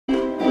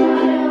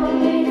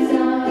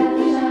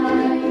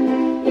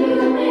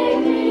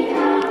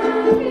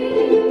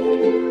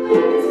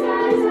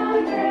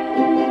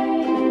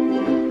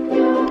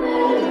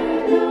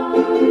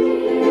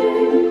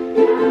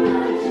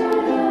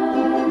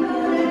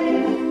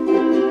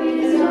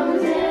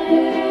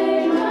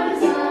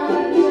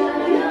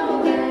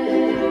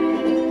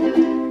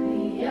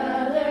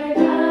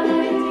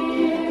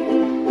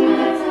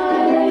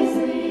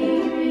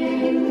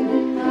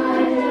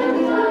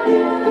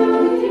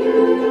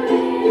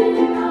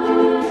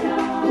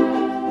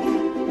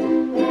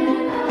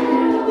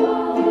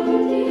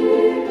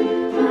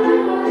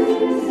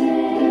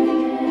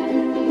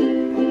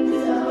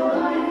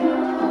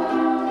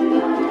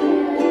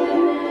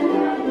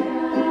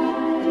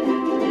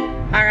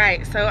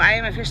Alright, so I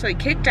am officially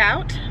kicked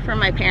out from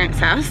my parents'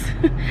 house.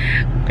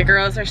 The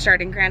girls are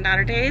starting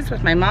granddaughter days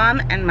with my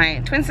mom and my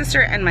twin sister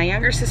and my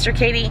younger sister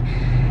Katie.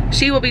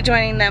 She will be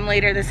joining them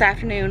later this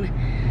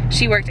afternoon.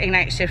 She worked a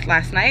night shift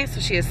last night, so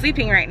she is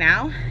sleeping right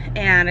now.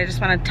 And I just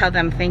want to tell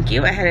them thank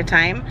you ahead of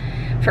time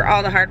for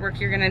all the hard work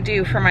you're gonna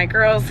do for my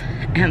girls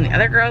and the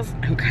other girls.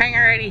 I'm crying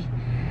already.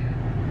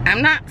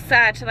 I'm not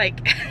sad to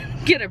like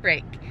get a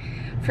break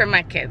from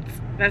my kids.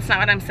 That's not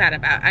what I'm sad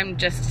about. I'm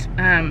just,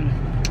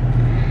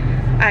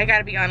 I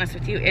gotta be honest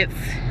with you,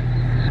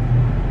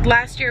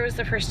 last year was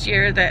the first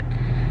year that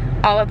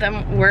all of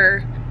them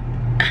were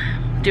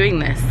doing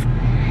this.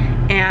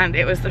 And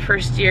it was the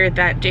first year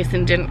that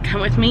Jason didn't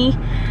come with me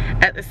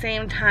at the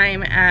same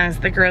time as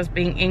the girls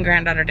being in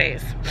granddaughter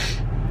days.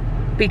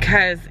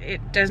 Because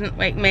it doesn't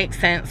make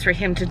sense for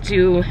him to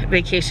do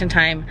vacation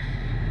time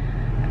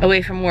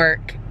away from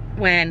work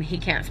when he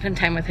can't spend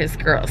time with his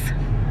girls.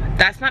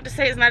 That's not to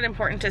say it's not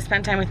important to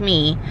spend time with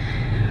me,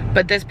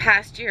 but this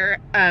past year,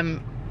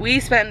 we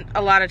spend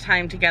a lot of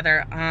time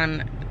together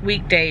on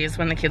weekdays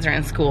when the kids are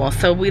in school,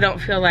 so we don't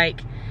feel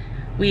like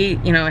we,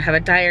 you know, have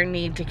a dire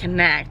need to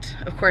connect.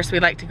 Of course,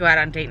 we like to go out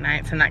on date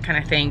nights and that kind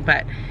of thing,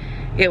 but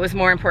it was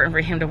more important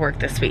for him to work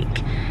this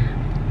week.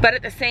 But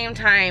at the same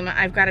time,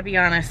 I've got to be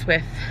honest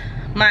with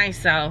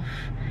myself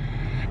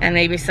and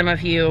maybe some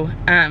of you.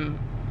 I'm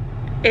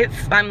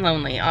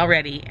lonely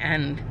already,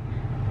 and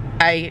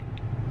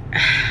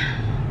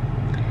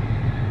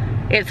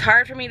it's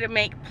hard for me to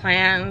make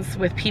plans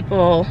with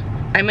people.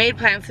 I made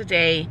plans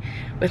today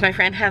with my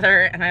friend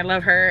Heather, and I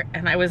love her,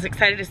 and I was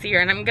excited to see her,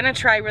 and I'm gonna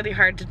try really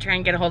hard to try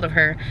and get a hold of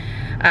her,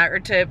 or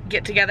to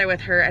get together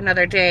with her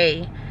another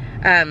day.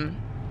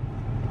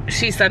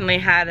 She suddenly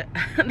had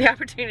the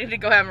opportunity to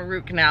go have a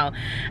root canal,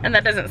 and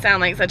that doesn't sound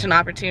like such an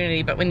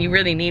opportunity, but when you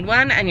really need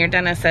one and your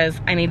dentist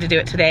says, I need to do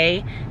it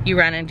today, you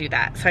run and do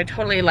that. So I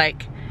totally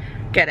like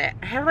get it.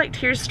 I have like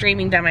tears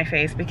streaming down my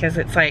face because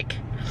it's like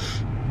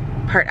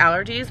part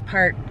allergies,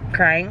 part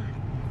crying.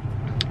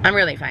 I'm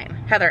really fine.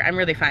 Heather, I'm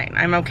really fine.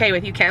 I'm okay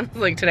with you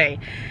canceling today.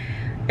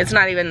 It's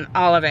not even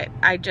all of it.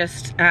 I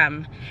just,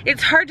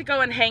 it's hard to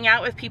go and hang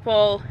out with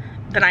people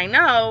that I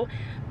know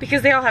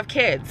because they all have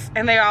kids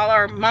and they all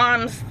are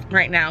moms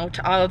right now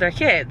to all of their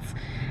kids.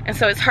 And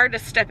so it's hard to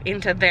step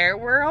into their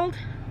world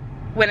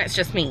when it's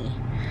just me.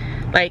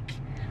 Like,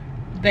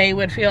 they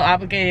would feel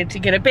obligated to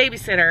get a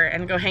babysitter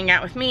and go hang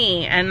out with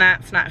me, and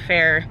that's not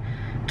fair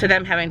to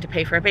them having to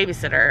pay for a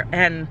babysitter.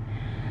 And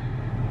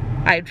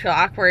I'd feel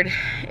awkward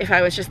if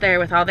I was just there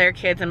with all their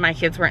kids and my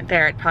kids weren't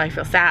there. I'd probably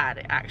feel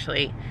sad,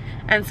 actually.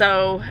 And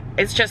so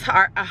it's just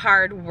a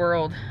hard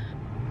world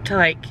to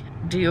like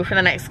do for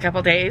the next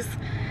couple days.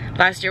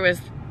 Last year was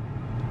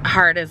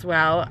hard as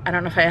well. I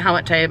don't know how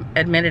much I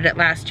admitted it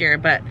last year,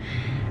 but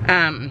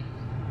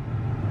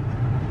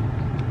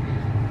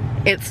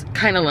it's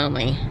kind of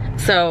lonely.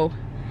 So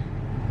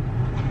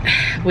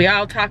we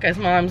all talk as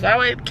moms,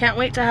 oh, I can't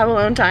wait to have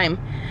alone time.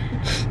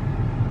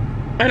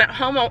 And at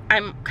home,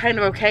 I'm kind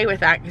of okay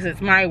with that because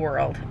it's my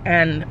world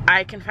and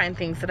I can find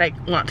things that I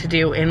want to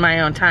do in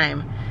my own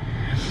time.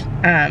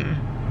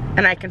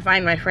 And I can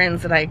find my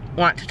friends that I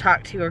want to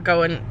talk to or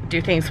go and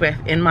do things with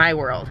in my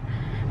world.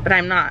 But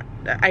I'm not,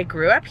 I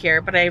grew up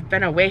here, but I've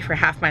been away for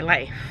half my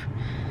life.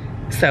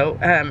 So,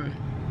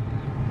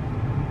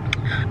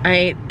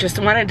 I just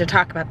wanted to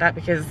talk about that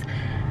because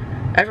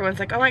everyone's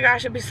like, oh my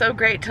gosh, it'd be so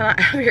great to not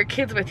have your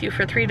kids with you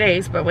for 3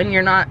 days, but when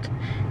you're not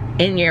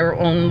in your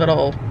own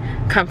little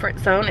comfort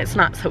zone, it's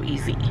not so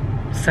easy.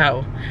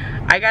 So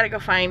I gotta go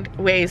find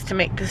ways to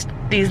make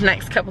these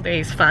next couple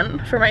days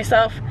fun for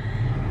myself.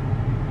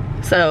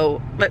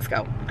 So let's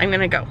go. I'm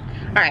gonna go.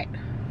 All right,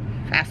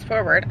 fast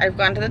forward. I've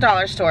gone to the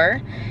dollar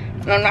store,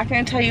 and I'm not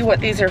gonna tell you what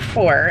these are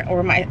for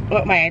or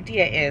what my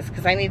idea is,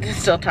 because I need to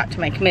still talk to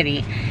my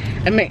committee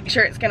and make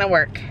sure it's gonna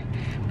work.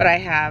 But I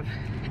have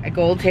a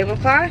gold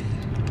tablecloth,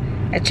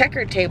 a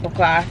checkered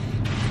tablecloth,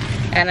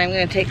 and I'm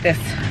gonna take this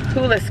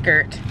hula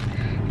skirt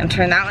and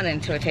turn that one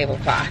into a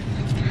tablecloth.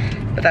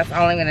 But that's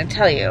all I'm gonna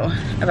tell you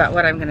about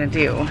what I'm gonna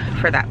do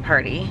for that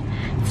party.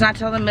 It's not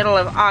till the middle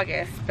of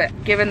August,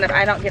 but given that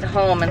I don't get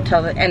home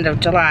until the end of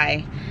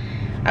July,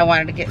 I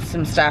wanted to get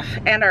some stuff,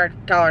 and our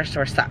dollar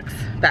store sucks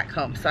back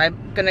home. So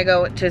I'm gonna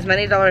go to as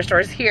many dollar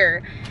stores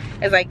here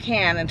as I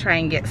can and try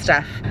and get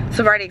stuff.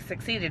 So I've already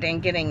succeeded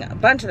in getting a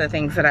bunch of the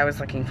things that I was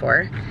looking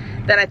for.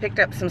 Then I picked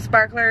up some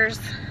sparklers.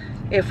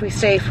 If we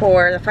stay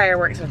for the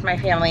fireworks with my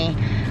family,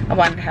 I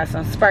wanted to have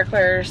some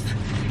sparklers.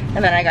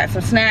 And then I got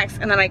some snacks,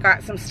 and then I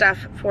got some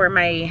stuff for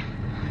my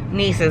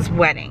niece's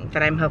wedding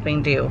that I'm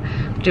hoping to do.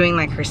 Doing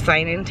like her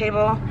sign-in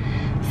table.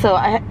 So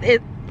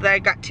I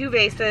got 2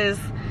 vases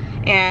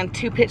and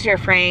 2 picture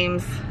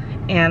frames,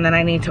 and then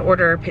I need to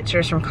order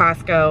pictures from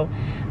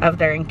Costco of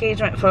their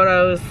engagement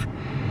photos.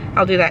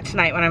 I'll do that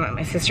tonight when I'm at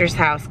my sister's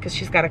house because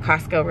she's got a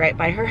Costco right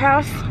by her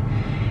house.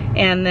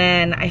 And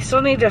then I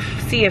still need to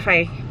see if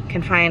I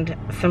can find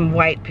some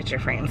white picture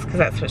frames because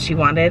that's what she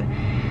wanted.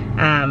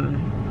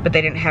 But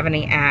they didn't have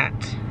any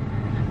at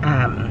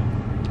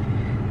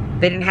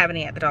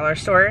the dollar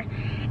store.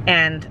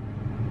 And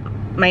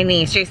my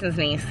niece, Jason's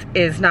niece,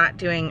 is not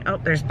doing, oh,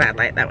 there's bad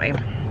light that way.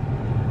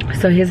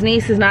 So his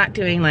niece is not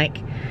doing like,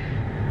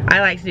 I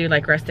like to do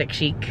like rustic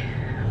chic,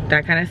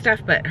 that kind of stuff,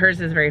 but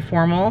hers is very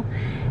formal.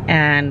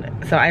 And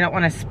so I don't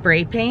want to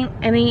spray paint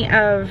any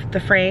of the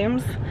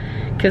frames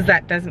because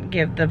that doesn't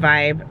give the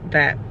vibe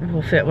that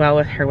will fit well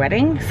with her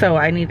wedding. So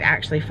I need to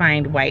actually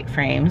find white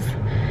frames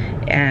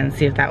and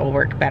see if that will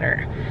work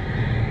better.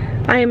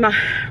 I'm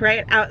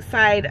right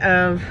outside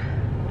of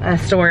a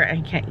store.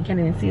 You can't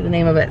even see the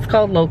name of it. It's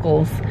called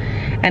Locals,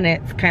 and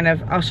it's kind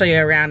of, I'll show you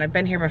around. I've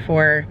been here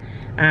before,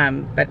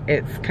 but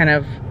it's kind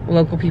of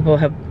local people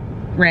have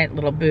rent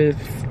little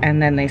booths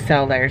and then they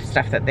sell their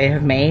stuff that they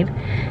have made,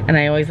 and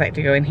I always like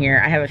to go in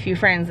here. I have a few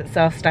friends that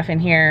sell stuff in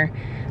here,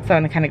 so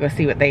I'm gonna kind of go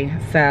see what they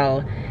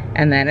sell.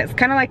 And then it's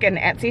kind of like an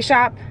Etsy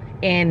shop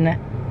in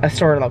a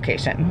store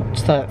location,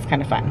 so it's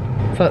kind of fun.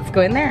 So let's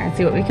go in there and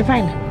see what we can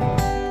find.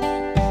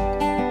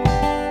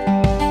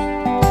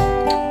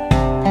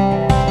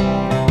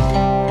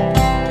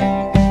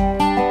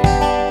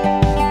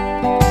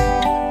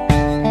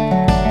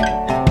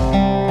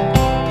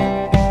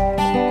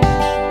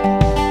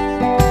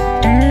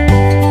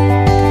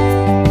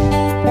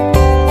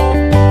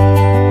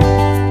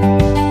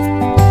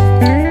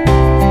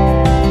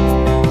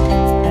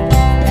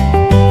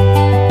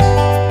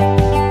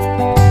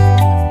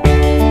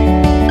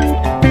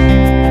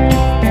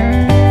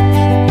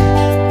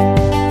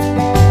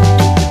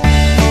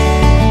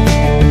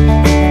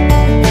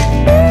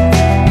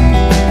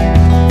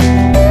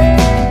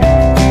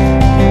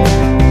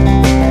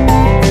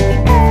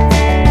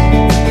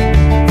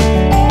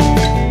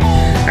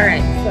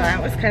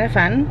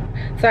 Fun.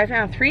 So I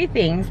found 3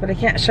 things, but I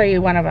can't show you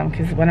one of them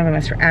because one of them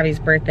is for Abby's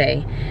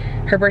birthday.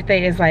 Her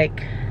birthday is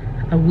like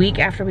a week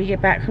after we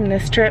get back from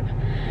this trip.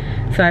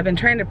 So I've been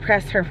trying to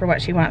press her for what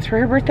she wants for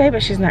her birthday,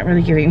 but she's not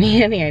really giving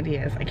me any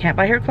ideas. I can't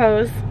buy her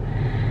clothes.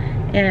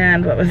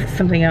 And what was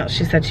something else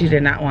she said she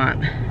did not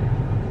want.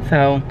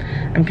 So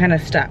I'm kind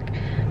of stuck.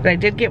 But I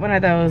did get one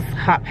of those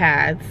hot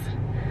pads.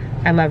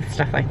 I love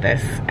stuff like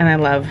this, and I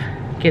love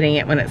getting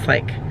it when it's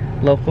like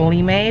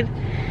locally made.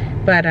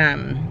 But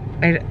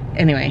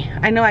anyway,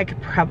 I know I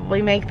could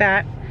probably make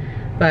that,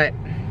 but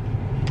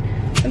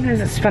sometimes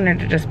it's funner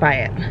to just buy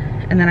it.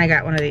 And then I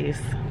got one of these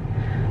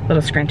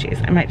little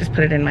scrunchies. I might just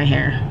put it in my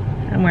hair.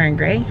 I'm wearing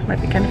gray,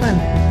 might be kind of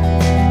fun.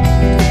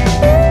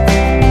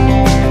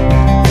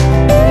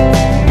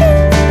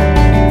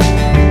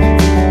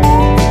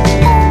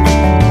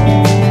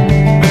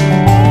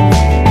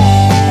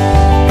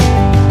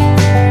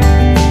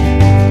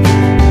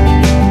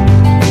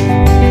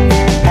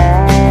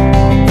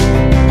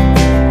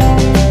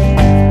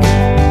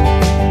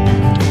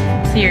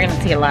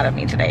 A lot of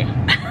me today.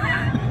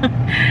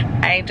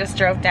 I just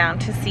drove down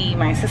to see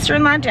my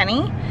sister-in-law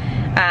Jenny.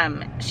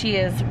 She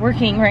is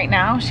working right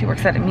now. She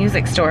works at a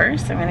music store,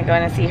 so I'm gonna go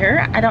in and see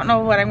her. I don't know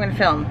what I'm gonna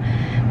film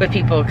with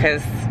people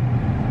because,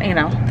 you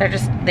know,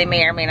 they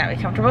may or may not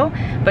be comfortable,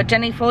 but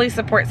Jenny fully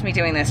supports me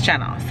doing this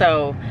channel.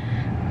 So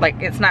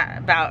like, it's not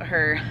about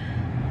her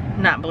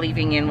not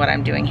believing in what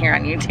I'm doing here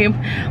on YouTube,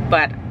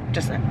 but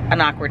just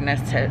an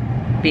awkwardness to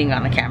being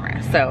on the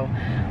camera. So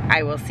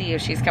I will see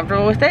if she's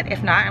comfortable with it.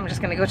 If not, I'm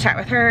just gonna go chat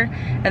with her.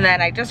 And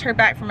then I just heard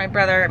back from my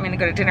brother. I'm gonna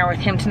go to dinner with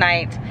him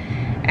tonight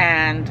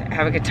and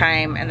have a good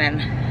time, and then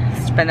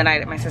spend the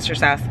night at my sister's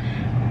house.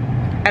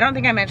 I don't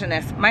think I mentioned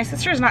this. My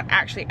sister is not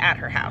actually at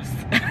her house.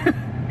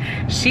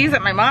 She's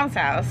at my mom's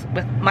house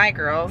with my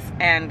girls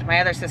and my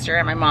other sister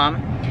and my mom,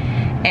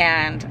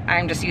 and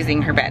I'm just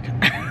using her bed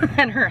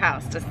and her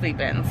house to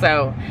sleep in.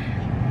 So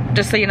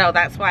just so you know,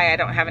 that's why I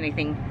don't have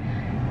anything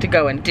to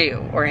go and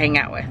do or hang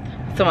out with.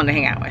 Someone to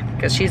hang out with,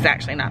 because she's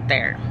actually not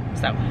there.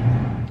 So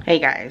hey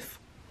guys.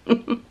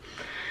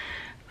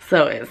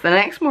 So it's the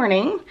next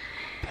morning,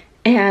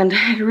 and I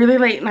had a really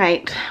late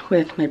night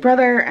with my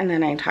brother, and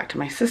then I talked to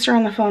my sister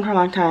on the phone for a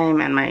long time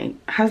and my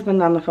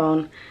husband on the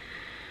phone.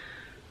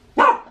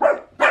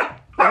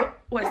 Oh,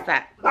 what's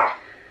that?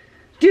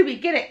 Doobie,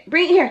 get it,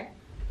 bring it here,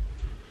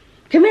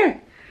 come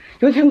here.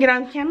 You want to come get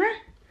on camera?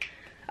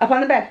 Up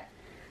on the bed,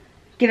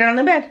 get it on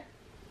the bed.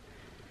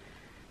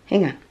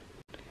 Hang on.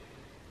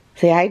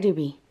 Say hi, Doobie. Do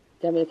you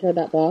want me to throw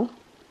that ball?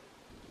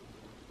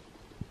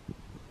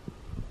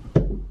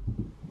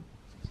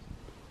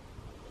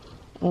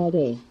 All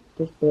day.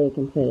 This boy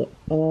can play it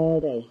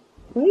all day.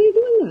 Why are you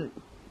doing that?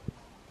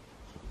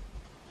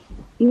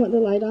 You want the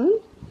light on?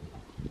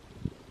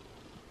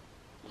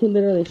 He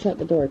literally shut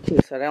the door too,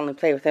 so I only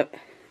play with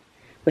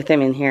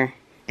him in here.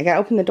 I gotta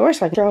open the door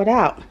so I can throw it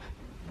out.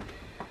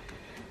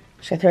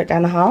 Should I throw it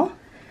down the hall?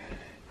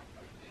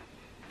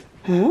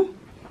 Huh?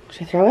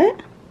 Should I throw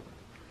it?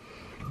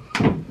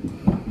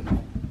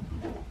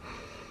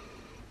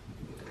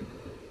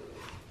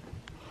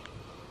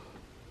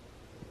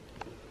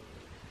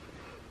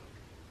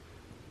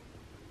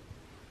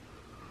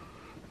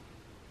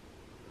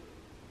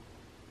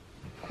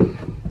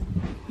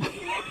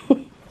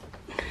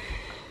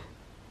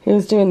 He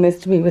was doing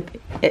this to me with,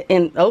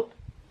 oh.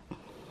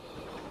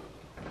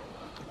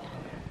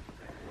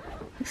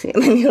 See,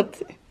 and then he'll,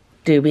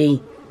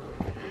 Doobie.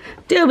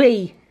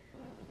 Doobie.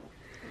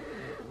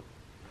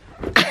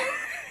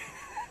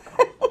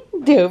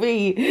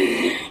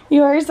 Doobie,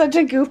 you are such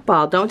a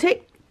goofball. Don't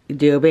take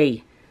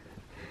Doobie.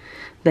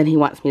 Then he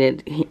wants me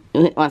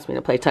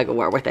to play tug of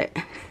war with it.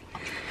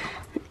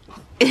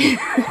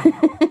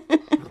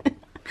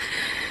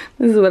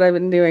 This is what I've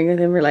been doing with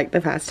him for like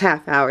the past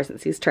half hour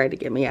since he's tried to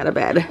get me out of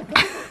bed.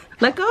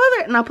 Let go of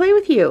it and I'll play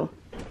with you.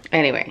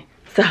 Anyway,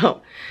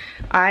 so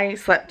I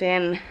slept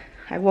in.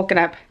 I've woken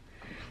up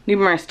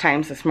numerous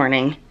times this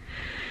morning.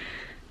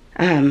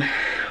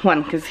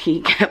 One, because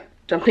he kept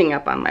jumping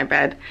up on my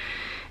bed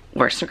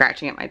or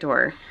scratching at my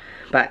door.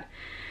 But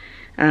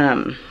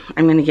I'm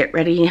gonna get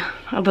ready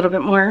a little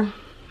bit more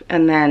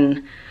and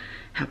then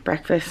have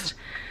breakfast.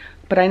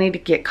 But I need to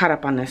get caught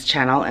up on this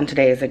channel, and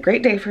today is a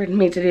great day for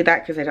me to do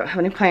that because I don't have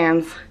any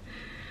plans.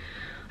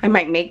 I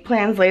might make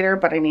plans later,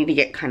 but I need to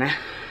get kind of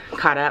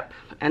caught up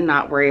and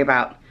not worry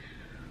about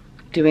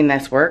doing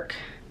this work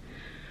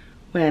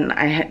when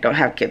I don't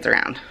have kids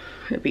around.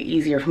 It'd be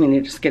easier for me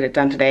to just get it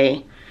done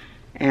today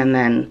and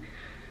then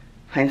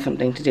find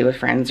something to do with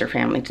friends or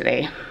family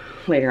today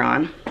later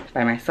on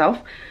by myself.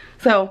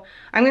 So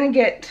I'm gonna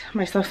get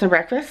myself some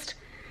breakfast,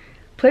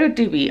 play with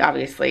Doobie,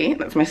 obviously.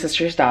 That's my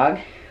sister's dog.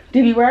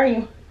 Doobie, where are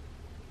you?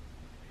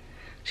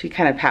 She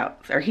kind of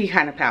pouts, or he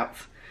kind of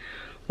pouts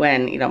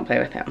when you don't play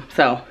with him.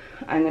 So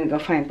I'm gonna go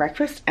find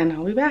breakfast and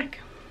I'll be back.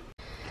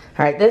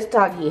 All right, this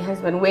doggy has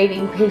been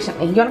waiting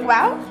patiently. You wanna go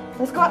out?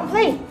 Let's go out and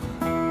play.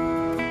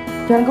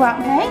 You wanna go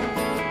out and play?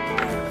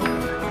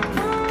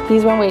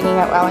 He's been waiting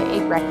out while I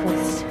ate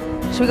breakfast.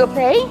 Should we go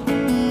play?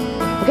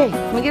 Okay,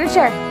 let me get a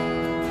chair.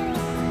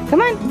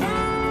 Come on.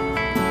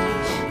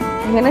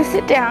 I'm gonna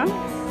sit down.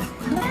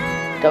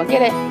 Don't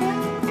get it.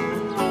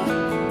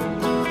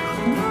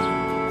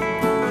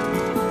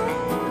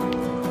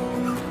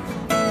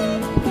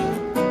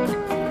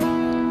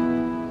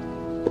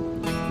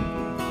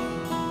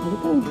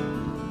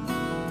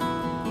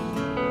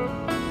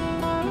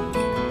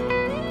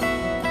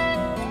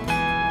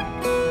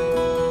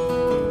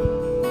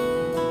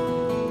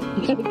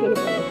 You gotta get it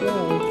by the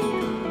ground.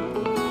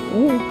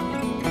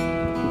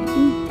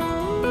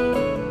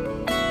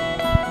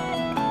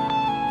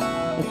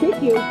 I'll take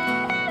you. I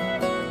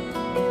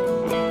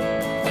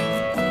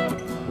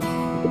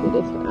could do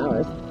this for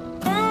hours.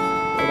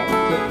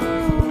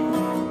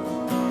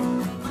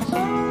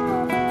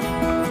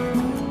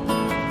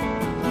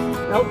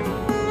 Nope.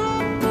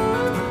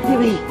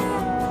 Doobie.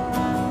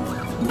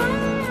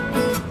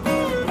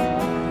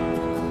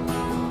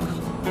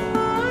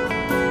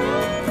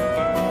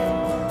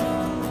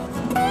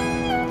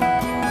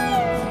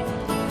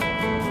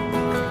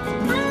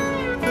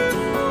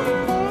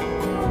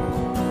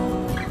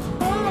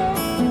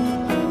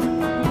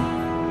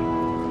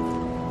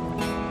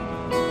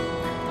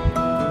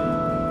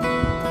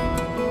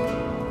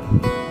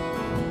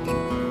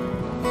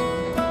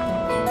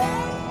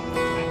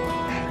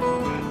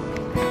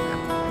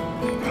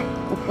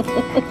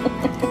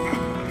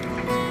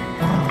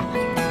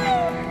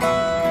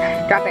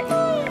 Drop it.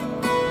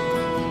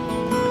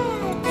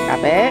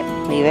 Drop it.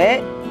 Leave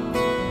it.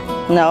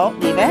 No,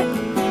 leave it.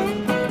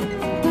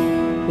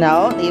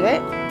 No, leave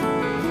it.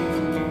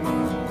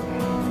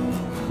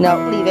 No,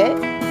 leave it.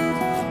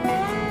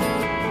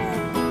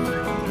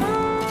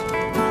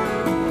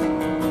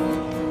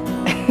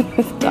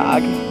 This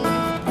dog.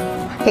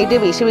 Hey,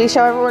 Doobie, should we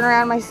show everyone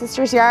around my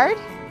sister's yard?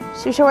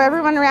 Should we show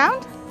everyone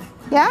around?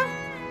 Yeah?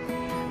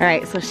 All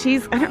right, so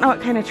I don't know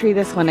what kind of tree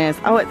this one is.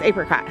 Oh, it's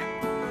apricot.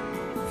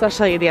 So I'll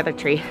show you the other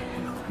tree.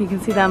 You can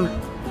see them.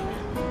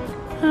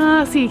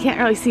 See, you can't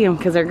really see them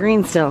because they're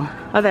green still.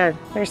 Oh,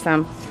 there's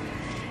some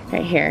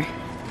right here.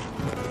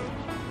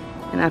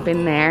 And up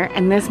in there.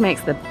 And this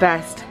makes the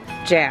best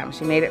jam.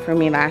 She made it for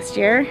me last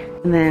year.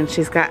 And then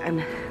she's got,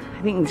 I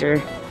think these are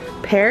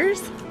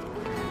pears,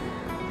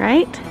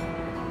 right?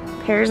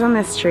 Pears on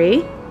this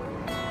tree.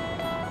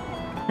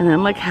 And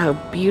then look how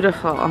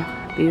beautiful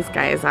these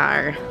guys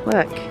are.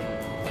 Look.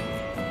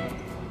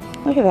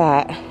 Look at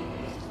that.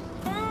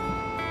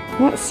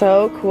 That's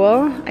so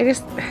cool. I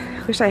just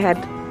wish I had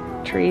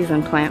trees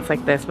and plants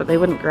like this, but they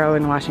wouldn't grow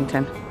in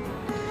Washington.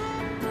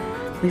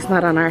 At least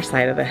not on our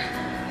side of the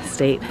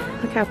state.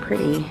 Look how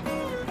pretty.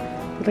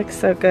 It looks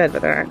so good,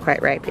 but they're not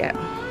quite ripe yet.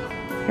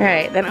 All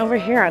right, then over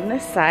here on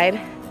this side,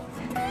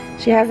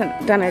 she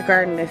hasn't done a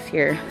garden this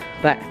year,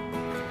 but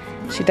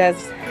she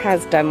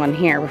has done one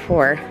here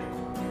before.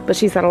 But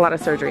she's had a lot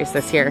of surgeries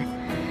this year,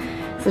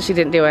 so she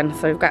didn't do one.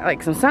 So we've got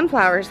like some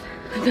sunflowers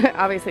that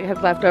obviously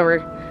had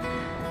leftover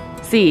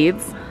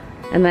seeds.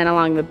 And then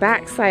along the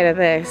back side of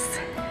this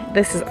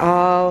is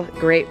all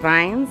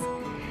grapevines.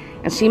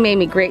 And she made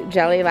me grape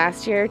jelly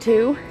last year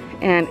too,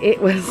 and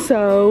it was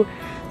so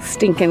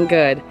stinking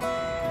good.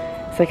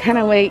 So I kind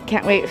of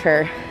can't wait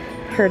for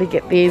her to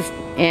get these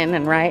in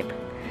and ripe.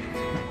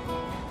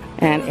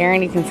 And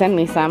Erin, you can send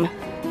me some.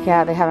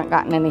 Yeah, they haven't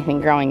gotten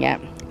anything growing yet.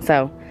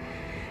 So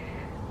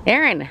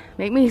Erin,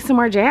 make me some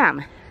more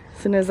jam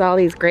as soon as all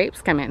these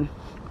grapes come in.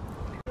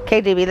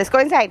 Okay, Doobie, let's go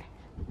inside.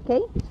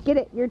 Okay, get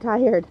it. You're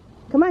tired.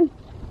 Come on.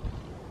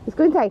 Let's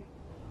go inside.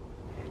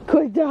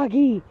 Good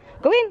doggy.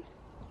 Go in.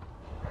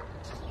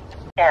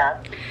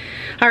 Yeah.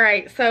 All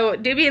right, so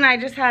Doobie and I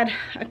just had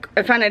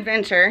a fun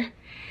adventure.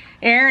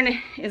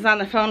 Erin is on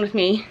the phone with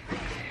me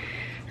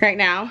right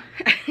now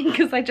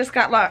because I just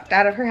got locked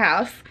out of her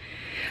house.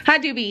 Hi,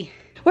 Doobie.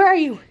 Where are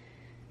you?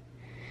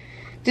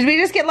 Did we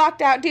just get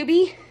locked out,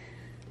 Doobie?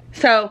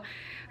 So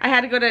I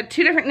had to go to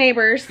 2 different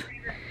neighbors,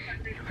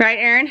 right,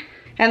 Erin?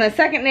 And the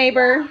second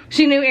neighbor,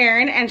 she knew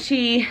Erin, and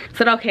she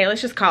said, okay,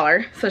 let's just call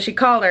her. So she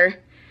called her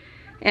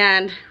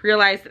and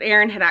realized that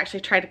Erin had actually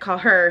tried to call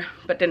her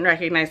but didn't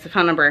recognize the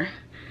phone number.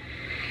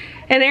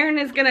 And Erin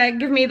is gonna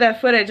give me the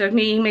footage of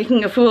me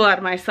making a fool out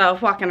of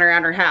myself walking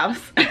around her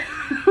house.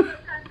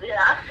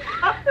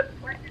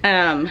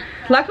 Yeah.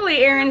 Luckily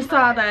Erin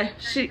saw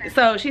she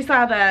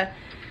saw the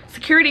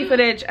security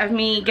footage of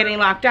me getting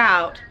locked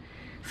out.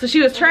 So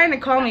she was trying to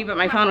call me, but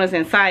my phone was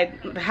inside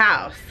the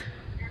house.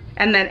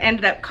 And then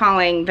ended up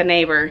calling the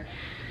neighbor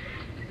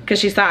because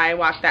she saw I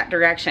walked that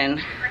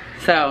direction.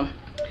 So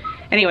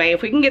anyway,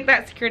 if we can get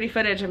that security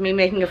footage of me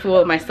making a fool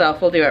of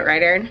myself, we'll do it,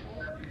 right, Erin?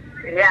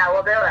 Yeah,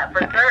 we'll do it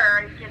for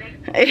sure.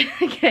 Are you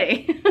kidding?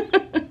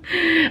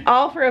 Okay.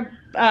 all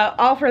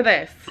for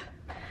this.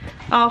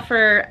 All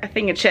for a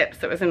thing of chips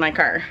that was in my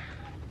car.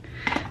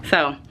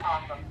 So.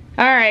 Awesome.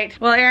 All right.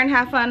 Well, Erin,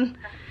 have fun.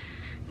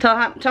 Tell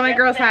my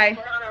girls hi.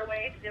 We're on our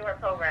way to do our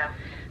program.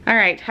 All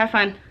right. Have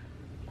fun.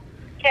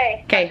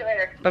 Okay. Okay. Talk to you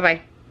later.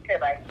 Bye-bye. Okay,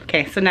 bye.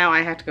 Okay, so now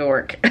I have to go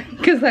work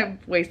because I've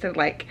wasted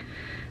like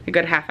a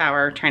good half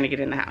hour trying to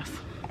get in the house.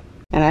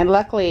 And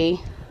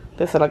luckily,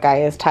 this little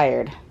guy is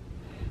tired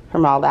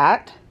from all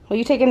that. Will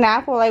you take a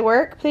nap while I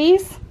work,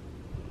 please?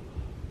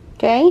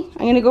 Okay,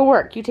 I'm gonna go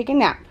work. You take a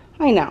nap.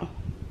 I know.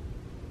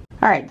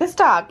 All right, this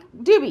dog,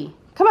 Doobie,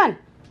 come on,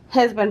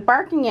 has been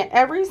barking at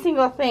every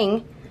single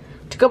thing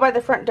to go by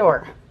the front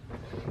door.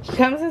 He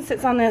comes and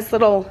sits on this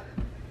little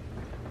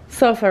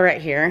sofa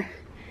right here.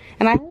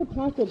 And I have a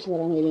package that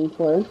I'm waiting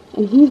for,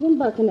 and he's been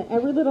barking at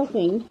every little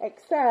thing,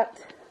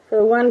 except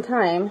for one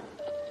time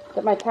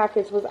that my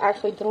package was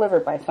actually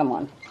delivered by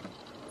someone.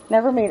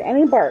 Never made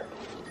any bark.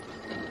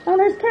 Oh,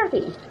 there's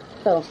Kathy.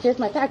 So, here's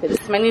my package.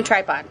 This is my new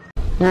tripod.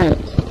 Alright.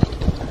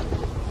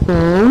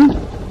 So,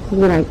 this is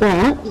what I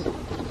got.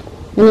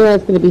 I knew I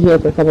was going to be here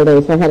for a couple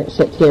days, so I had it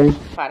shipped here.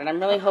 And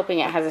I'm really hoping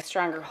it has a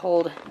stronger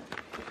hold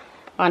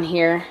on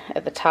here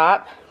at the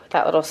top with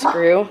that little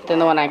screw than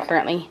the one I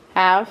currently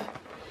have.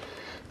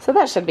 So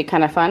that should be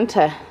kind of fun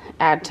to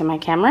add to my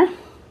camera.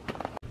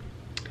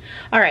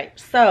 Alright,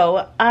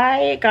 so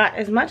I got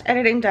as much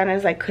editing done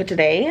as I could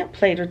today.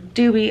 Played with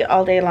Doobie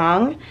all day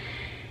long.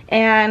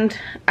 And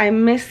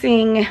I'm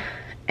missing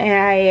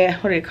a,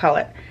 what do you call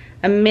it?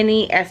 A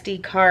mini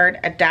SD card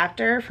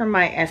adapter from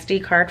my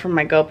SD card from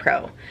my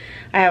GoPro.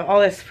 I have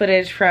all this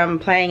footage from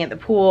playing at the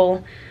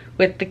pool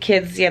with the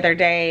kids the other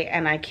day,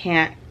 and I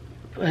can't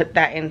put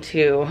that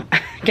into,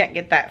 can't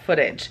get that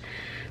footage.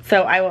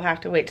 So I will have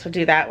to wait to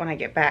do that when I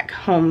get back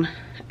home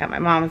at my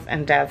mom's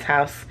and dad's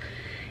house.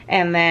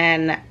 And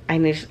then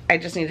I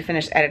just need to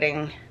finish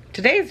editing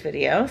today's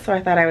video. So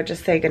I thought I would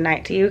just say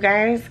goodnight to you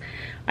guys.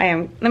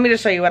 Let me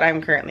just show you what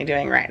I'm currently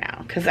doing right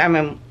now, because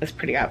it's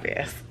pretty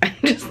obvious. I'm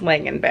just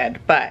laying in bed,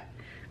 but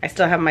I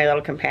still have my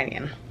little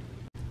companion.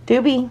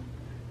 Doobie,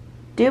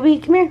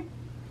 Doobie, come here.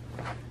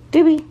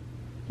 Doobie,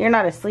 you're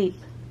not asleep.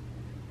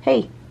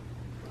 Hey,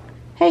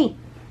 hey,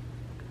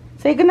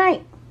 say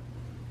goodnight.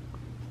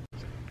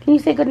 Can you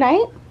say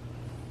goodnight?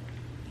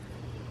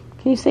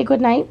 Can you say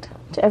goodnight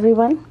to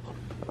everyone?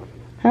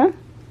 Huh?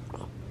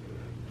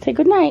 Say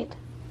goodnight.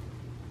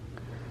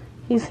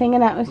 He's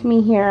hanging out with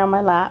me here on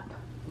my lap.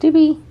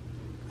 Doobie,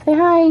 say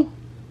hi.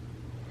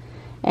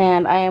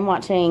 And I am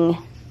watching,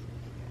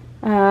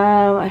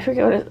 I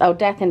forget what it is. Oh,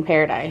 Death in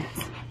Paradise.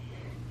 If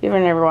you've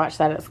never watched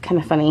that, it's kind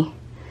of funny.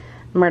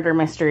 Murder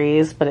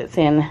mysteries, but it's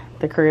in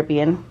the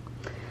Caribbean.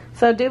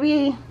 So,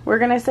 Doobie, we're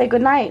going to say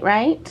goodnight,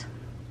 right?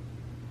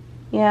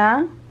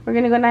 Yeah? We're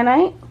going to go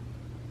night-night?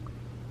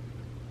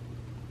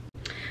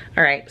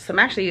 Alright, so I'm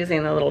actually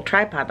using the little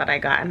tripod that I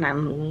got, and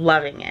I'm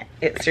loving it.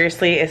 It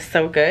seriously is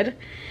so good,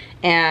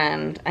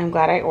 and I'm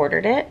glad I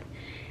ordered it.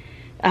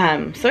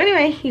 So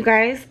anyway, you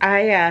guys,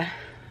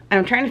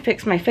 I'm trying to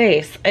fix my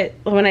face.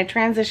 When I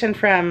transition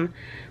from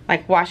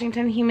like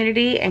Washington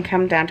humidity and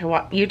come down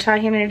to Utah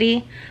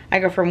humidity, I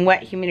go from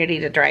wet humidity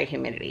to dry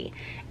humidity.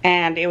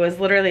 And it was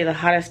literally the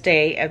hottest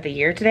day of the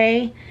year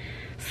today.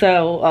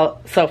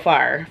 So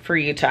far for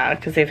Utah,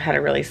 because they've had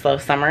a really slow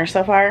summer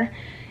so far.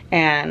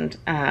 And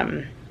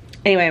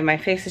anyway, my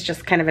face is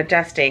just kind of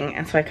adjusting,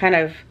 and so I kind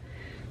of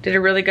did a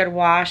really good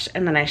wash,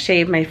 and then I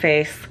shaved my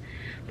face,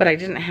 but I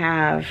didn't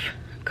have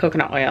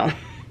coconut oil.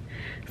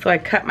 So I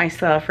cut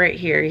myself right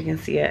here, you can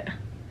see it.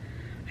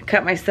 I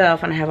cut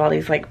myself, and I have all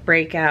these like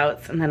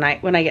breakouts, and then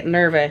when I get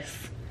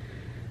nervous,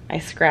 I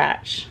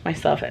scratch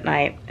myself at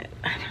night.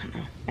 I don't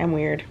know, I'm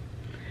weird.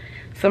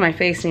 So my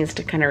face needs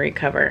to kind of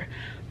recover.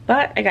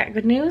 But I got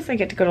good news. I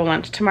get to go to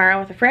lunch tomorrow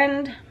with a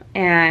friend,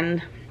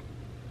 and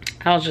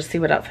I'll just see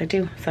what else I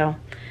do. So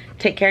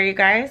take care, you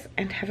guys,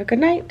 and have a good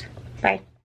night. Bye.